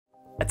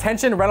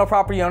Attention rental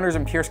property owners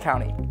in Pierce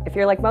County. If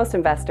you're like most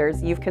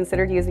investors, you've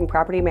considered using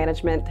property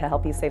management to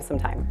help you save some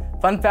time.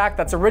 Fun fact,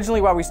 that's originally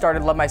why we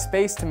started Love My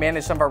Space, to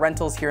manage some of our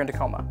rentals here in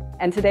Tacoma.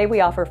 And today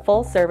we offer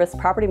full-service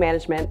property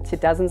management to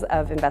dozens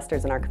of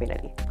investors in our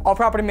community. All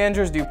property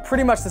managers do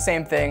pretty much the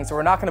same thing, so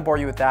we're not going to bore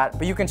you with that,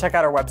 but you can check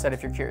out our website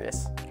if you're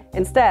curious.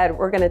 Instead,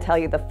 we're going to tell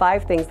you the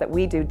 5 things that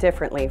we do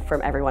differently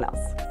from everyone else.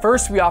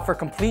 First, we offer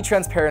complete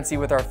transparency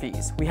with our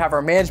fees. We have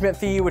our management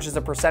fee, which is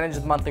a percentage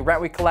of the monthly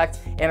rent we collect,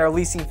 and our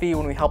leasing fee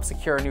when we help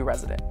secure a new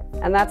resident.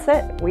 And that's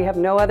it. We have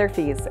no other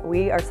fees.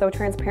 We are so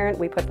transparent,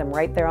 we put them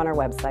right there on our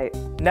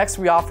website. Next,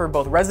 we offer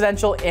both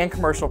residential and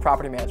commercial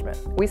property management.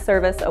 We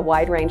service a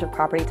wide range of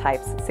property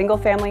types: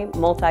 single-family,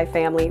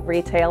 multifamily,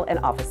 retail, and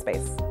office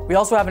space. We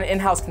also have an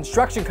in-house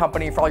construction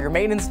company for all your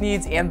maintenance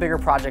needs and bigger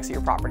projects at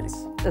your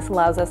properties. This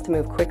allows us to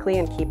move quickly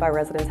and keep our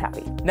residents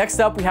happy. Next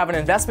up, we have an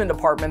investment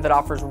department that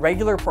offers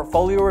regular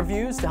portfolio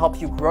reviews to help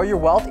you grow your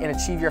wealth and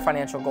achieve your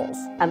financial goals.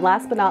 And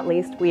last but not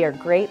least, we are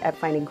great at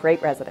finding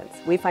great residents.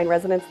 We find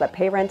residents that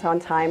pay rent on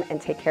time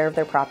and take care of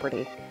their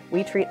property.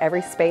 We treat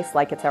every space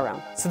like it's our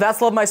own. So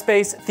that's Love My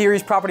Space,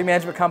 Theory's property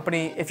management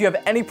company. If you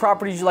have any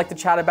properties you'd like to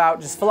chat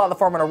about, just fill out the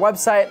form on our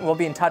website and we'll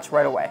be in touch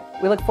right away.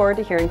 We look forward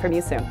to hearing from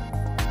you soon.